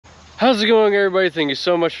How's it going, everybody? Thank you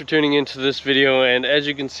so much for tuning into this video. And as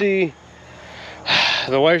you can see,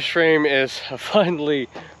 the wife's frame is finally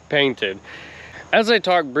painted. As I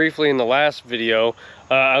talked briefly in the last video,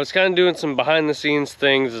 I was kind of doing some behind the scenes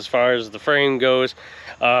things as far as the frame goes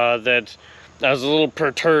that I was a little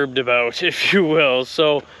perturbed about, if you will.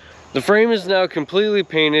 So the frame is now completely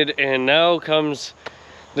painted, and now comes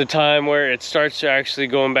the time where it starts to actually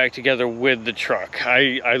going back together with the truck.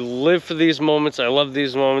 I live for these moments. I love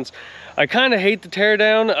these moments. I kind of hate the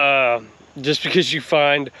teardown just because you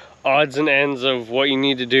find odds and ends of what you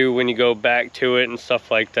need to do when you go back to it and stuff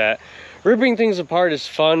like that. Ripping things apart is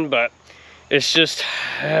fun, but it's just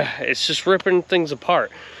ripping things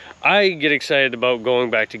apart. I get excited about going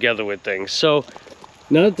back together with things. So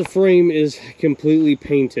now that the frame is completely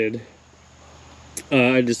painted,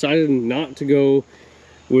 I decided not to go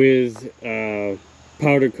with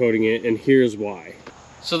powder coating it, and here's why.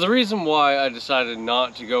 So the reason why I decided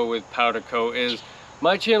not to go with powder coat is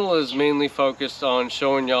my channel is mainly focused on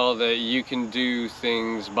showing y'all that you can do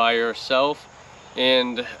things by yourself,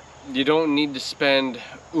 and you don't need to spend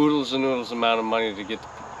oodles and oodles amount of money to get the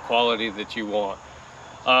quality that you want.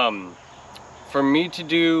 For me to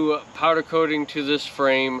do powder coating to this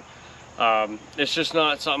frame, it's just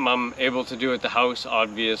not something I'm able to do at the house.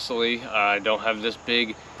 Obviously, I don't have this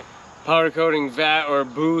big powder coating vat or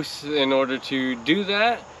booth in order to do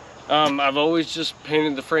that. I've always just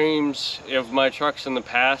painted the frames of my trucks in the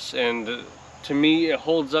past, and to me it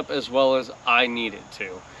holds up as well as I need it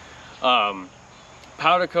to.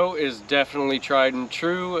 Powder coat is definitely tried and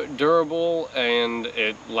true, durable, and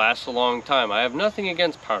it lasts a long time. I have nothing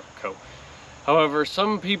against powder coat. However,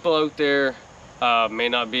 some people out there may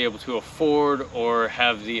not be able to afford or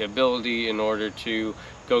have the ability in order to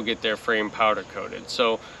go get their frame powder coated.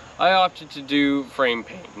 So I opted to do frame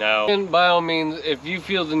paint. Now, and by all means, if you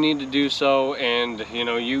feel the need to do so, and you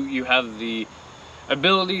know you have the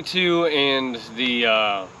ability to and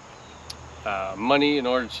the money in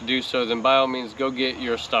order to do so, then by all means go get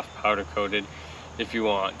your stuff powder coated if you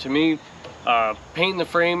want. To me, painting the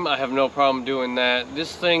frame, I have no problem doing that.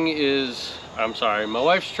 This thing is, I'm sorry, my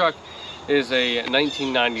wife's truck is a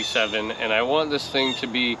 1997, and I want this thing to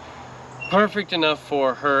be perfect enough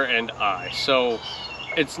for her and I. So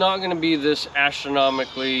it's not going to be this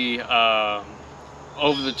astronomically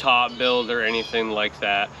over the top build or anything like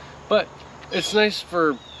that, but it's nice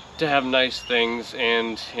to have nice things,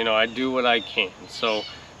 and you know, I do what I can. So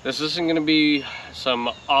this isn't going to be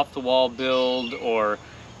some off the wall build, or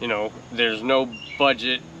you know, there's no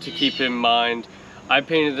budget to keep in mind. I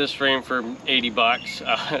painted this frame for 80 bucks,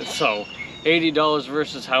 so $80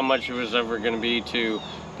 versus how much it was ever going to be to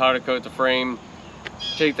powder coat the frame.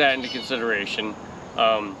 Take that into consideration.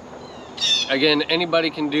 Again, anybody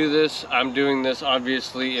can do this. I'm doing this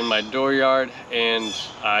obviously in my dooryard, and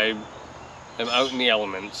I am out in the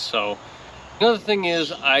elements. So another thing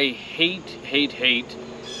is, I hate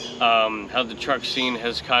how the truck scene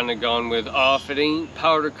has kind of gone with, oh, if it ain't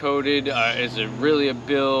powder coated, is it really a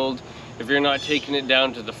build? If you're not taking it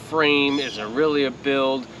down to the frame, is it really a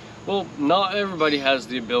build? Well, not everybody has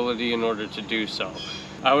the ability in order to do so.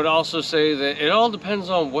 I would also say that it all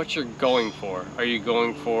depends on what you're going for. Are you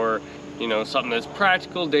going for, you know, something that's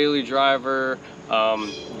practical, daily driver,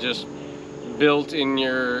 just built in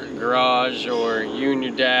your garage, or you and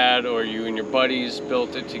your dad or you and your buddies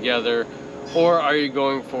built it together, or are you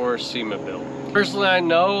going for SEMA build? Personally, I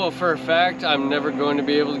know for a fact I'm never going to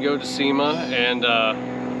be able to go to SEMA, and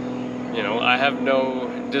you know, I have no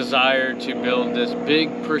desire to build this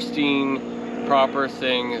big, pristine, proper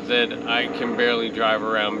thing that I can barely drive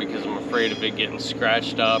around because I'm afraid of it getting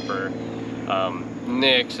scratched up or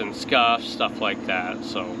nicks and scuffs, stuff like that.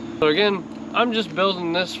 So again, I'm just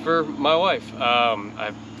building this for my wife.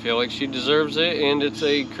 I feel like she deserves it, and it's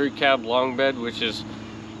a crew cab long bed, which is,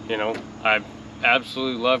 you know, I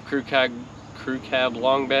absolutely love crew cab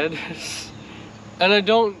long bed. And I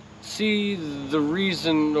don't see the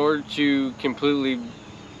reason in order to completely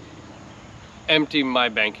empty my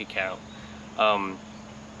bank account.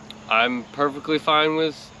 I'm perfectly fine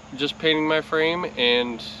with just painting my frame,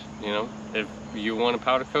 and you know, if you want a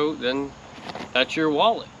powder coat, then that's your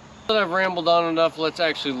wallet. Now that I've rambled on enough, let's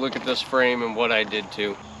actually look at this frame and what I did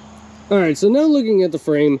to. Alright, so now looking at the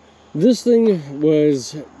frame, this thing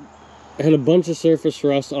had a bunch of surface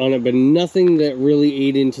rust on it, but nothing that really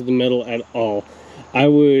ate into the metal at all. I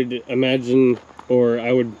would imagine, or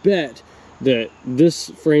I would bet, that this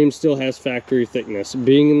frame still has factory thickness.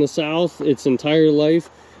 Being in the South its entire life,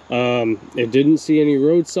 it didn't see any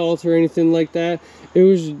road salt or anything like that.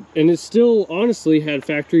 And it still honestly had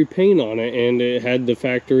factory paint on it, and it had the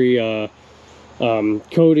factory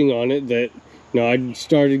coating on it that Now I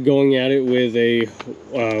started going at it with a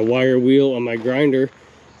wire wheel on my grinder,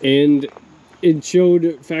 and it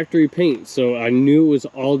showed factory paint, so I knew it was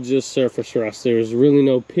all just surface rust. There was really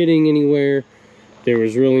no pitting anywhere. There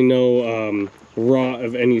was really no rot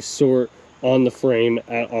of any sort on the frame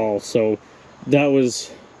at all. So that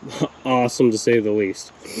was awesome to say the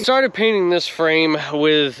least. Started painting this frame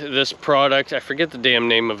with this product. I forget the damn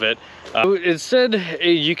name of it. It said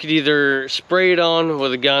you could either spray it on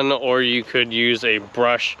with a gun or you could use a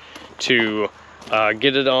brush to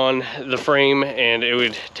get it on the frame, and it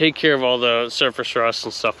would take care of all the surface rust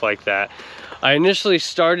and stuff like that. I initially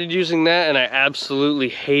started using that and I absolutely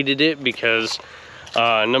hated it because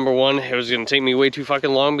number one, it was going to take me way too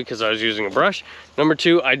fucking long because I was using a brush. Number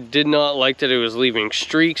two, I did not like that it was leaving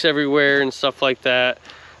streaks everywhere and stuff like that.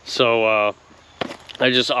 So I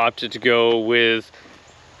just opted to go with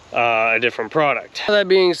a different product. That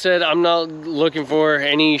being said, I'm not looking for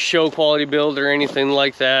any show quality build or anything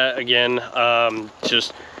like that. Again,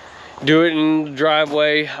 just do it in the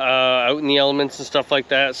driveway, out in the elements and stuff like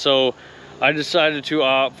that. So I decided to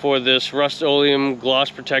opt for this Rust-Oleum gloss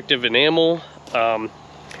protective enamel.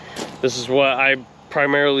 This is what I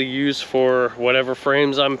primarily use for whatever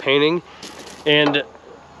frames I'm painting. And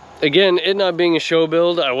again, it not being a show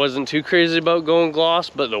build, I wasn't too crazy about going gloss,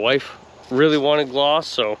 but the wife really wanted gloss,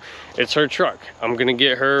 so it's her truck. I'm gonna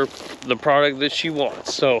get her the product that she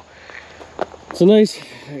wants. So it's a nice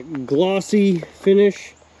glossy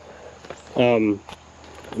finish.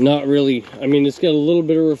 Not really, I mean, it's got a little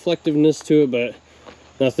bit of reflectiveness to it, but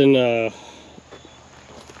nothing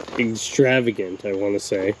extravagant, I want to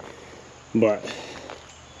say. But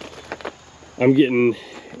I'm getting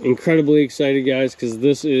incredibly excited, guys, because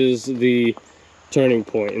this is the turning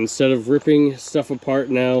point. Instead of ripping stuff apart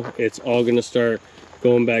now, it's all going to start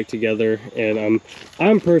going back together, and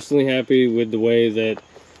I'm personally happy with the way that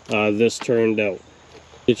this turned out.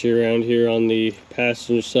 Get you around here on the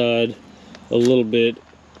passenger side a little bit.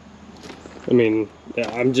 I mean,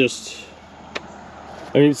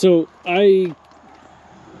 so I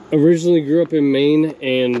originally grew up in Maine,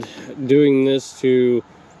 and doing this to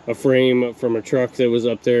a frame from a truck that was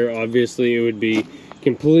up there, obviously it would be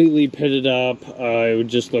completely pitted up. It would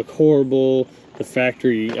just look horrible. The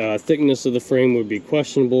factory thickness of the frame would be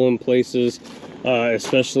questionable in places,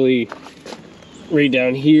 especially right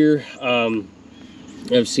down here.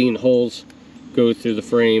 I've seen holes go through the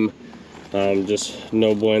frame, just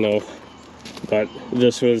no bueno. But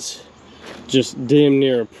this was just damn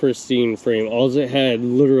near a pristine frame. All it had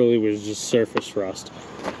literally was just surface rust.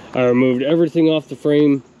 I removed everything off the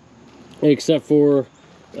frame except for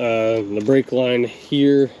the brake line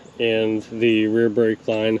here and the rear brake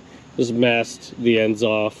line. Just masked the ends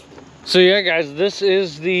off. So yeah, guys, this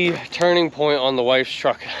is the turning point on the wife's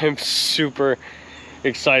truck. I'm super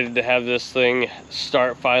excited to have this thing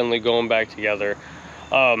start finally going back together.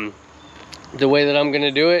 The way that I'm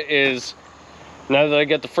gonna do it is, now that I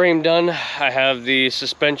get the frame done, I have the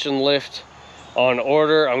suspension lift on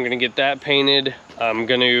order. I'm gonna get that painted. I'm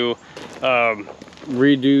gonna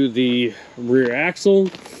redo the rear axle,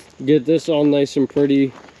 get this all nice and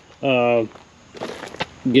pretty,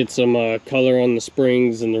 get some color on the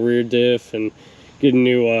springs and the rear diff, and get a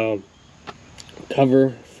new cover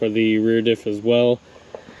for the rear diff as well.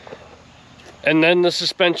 And then the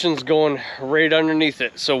suspension's going right underneath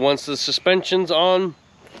it. So once the suspension's on,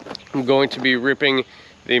 I'm going to be ripping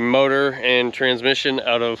the motor and transmission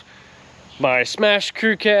out of my smashed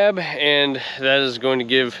crew cab, and that is going to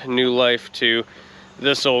give new life to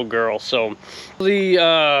this old girl. So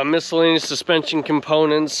the miscellaneous suspension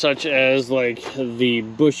components, such as like the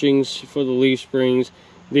bushings for the leaf springs,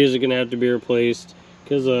 these are going to have to be replaced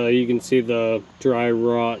because you can see the dry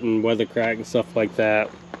rot and weather crack and stuff like that.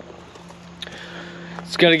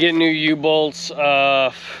 It's got to get new U-bolts.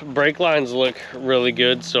 Brake lines look really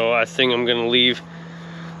good, so I think I'm going to leave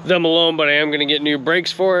them alone, but I am going to get new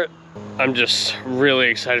brakes for it. I'm just really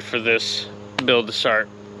excited for this build to start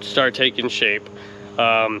taking shape.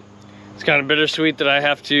 It's kind of bittersweet that I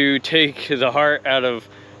have to take the heart out of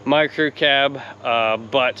my crew cab,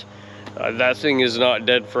 but that thing is not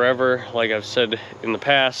dead forever, like I've said in the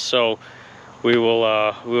past, so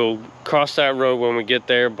we'll cross that road when we get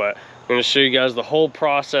there. But I'm going to show you guys the whole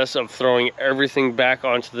process of throwing everything back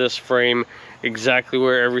onto this frame, exactly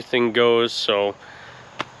where everything goes. So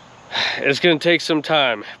it's going to take some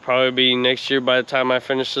time, probably be next year by the time I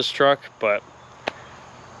finish this truck. But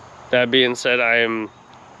that being said, I am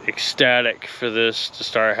ecstatic for this to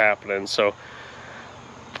start happening. So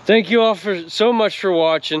thank you all so much for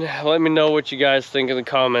watching. Let me know what you guys think in the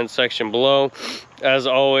comments section below. As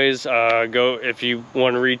always, if you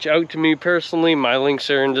want to reach out to me personally, my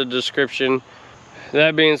links are in the description.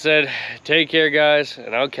 That being said, take care guys,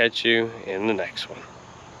 and I'll catch you in the next one.